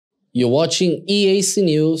You're watching EAC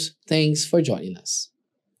News. Thanks for joining us.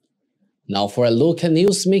 Now for a look at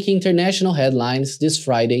news making international headlines this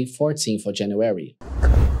Friday, 14th of January.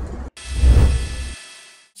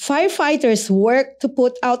 Firefighters worked to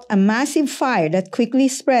put out a massive fire that quickly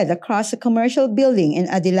spread across a commercial building in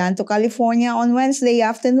Adelanto, California on Wednesday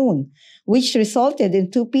afternoon, which resulted in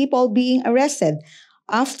 2 people being arrested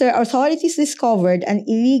after authorities discovered an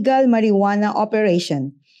illegal marijuana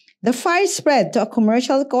operation. The fire spread to a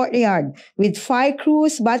commercial courtyard, with fire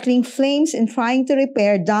crews battling flames and trying to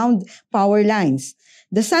repair downed power lines.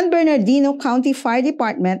 The San Bernardino County Fire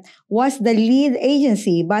Department was the lead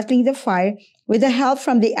agency battling the fire with the help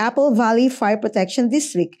from the Apple Valley Fire Protection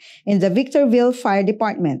District in the Victorville Fire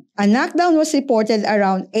Department. A knockdown was reported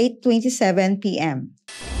around 8:27 p.m.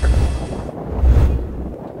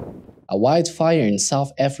 A wildfire in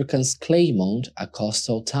South Africa's Kleinmond, a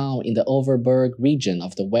coastal town in the Overberg region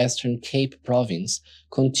of the Western Cape province,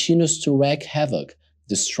 continues to wreak havoc,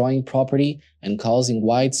 destroying property and causing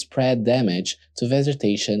widespread damage to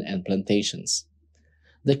vegetation and plantations.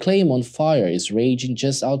 The Kleinmond fire is raging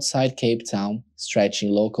just outside Cape Town,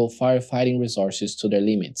 stretching local firefighting resources to their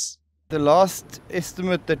limits. The last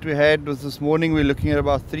estimate that we had was this morning. We're looking at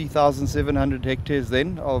about 3,700 hectares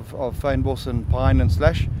then of fynbos and pine and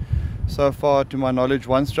slash. So far, to my knowledge,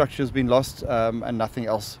 1 structure has been lost and nothing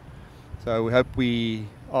else. So we hope we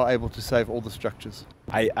are able to save all the structures.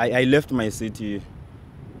 I left my city,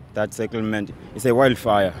 that settlement. It's a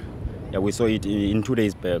wildfire. Yeah, we saw it in 2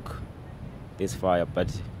 days back, this fire, but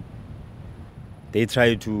they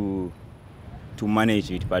try to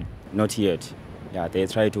manage it, but not yet. Yeah, they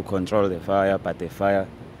try to control the fire, but the fire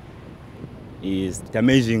is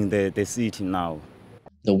damaging the city now.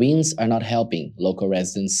 The winds are not helping, local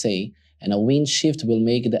residents say, and a wind shift will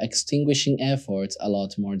make the extinguishing efforts a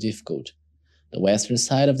lot more difficult. The western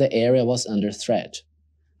side of the area was under threat.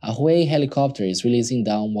 A Huey helicopter is releasing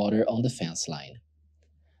down water on the fence line.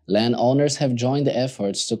 Landowners have joined the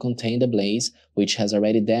efforts to contain the blaze, which has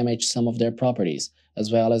already damaged some of their properties,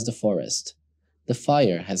 as well as the forest. The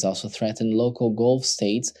fire has also threatened local Gulf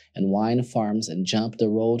states and wine farms and jumped the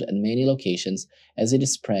road at many locations as it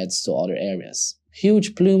spreads to other areas.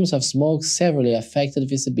 Huge plumes of smoke severely affected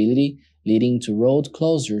visibility, leading to road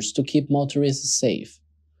closures to keep motorists safe.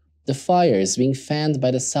 The fire is being fanned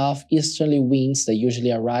by the southeasterly winds that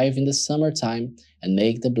usually arrive in the summertime and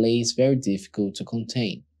make the blaze very difficult to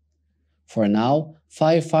contain. For now,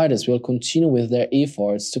 firefighters will continue with their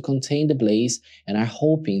efforts to contain the blaze and are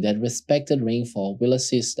hoping that respected rainfall will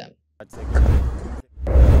assist them.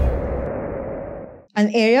 An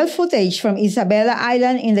aerial footage from Isabela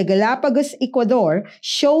Island in the Galapagos, Ecuador,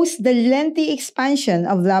 shows the lengthy expansion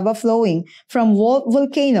of lava flowing from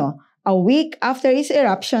volcano a week after its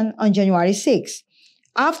eruption on January 6.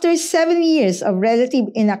 After 7 years of relative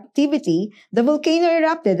inactivity, the volcano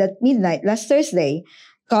erupted at midnight last Thursday,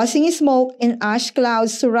 causing smoke and ash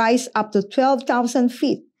clouds to rise up to 12,000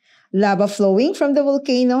 feet. Lava flowing from the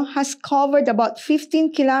volcano has covered about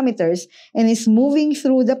 15 kilometers and is moving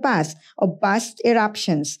through the path of past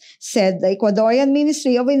eruptions, said the Ecuadorian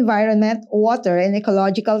Ministry of Environment, Water and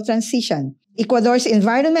Ecological Transition. Ecuador's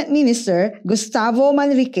Environment Minister, Gustavo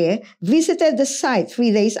Manrique, visited the site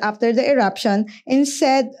 3 days after the eruption and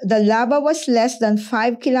said the lava was less than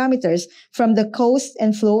 5 kilometers from the coast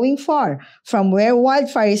and flowing far from where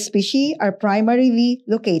wildfire species are primarily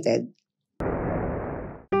located.